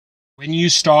When you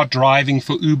start driving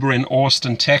for Uber in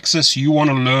Austin, Texas, you want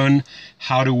to learn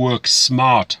how to work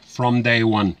smart from day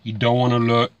one. You don't want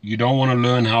to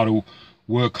learn how to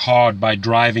work hard by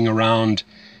driving around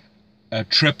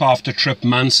trip after trip,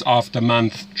 months after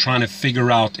month, trying to figure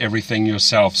out everything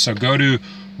yourself. So go to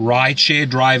Rideshare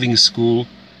Driving School,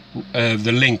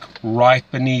 the link right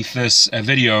beneath this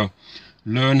video.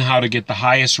 Learn how to get the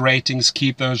highest ratings,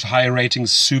 keep those high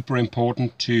ratings, super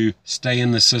important to stay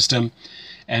in the system,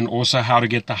 and also how to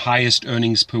get the highest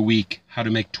earnings per week, how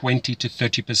to make 20 to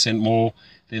 30% more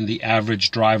than the average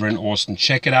driver in Austin.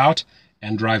 Check it out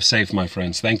and drive safe, my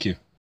friends. Thank you.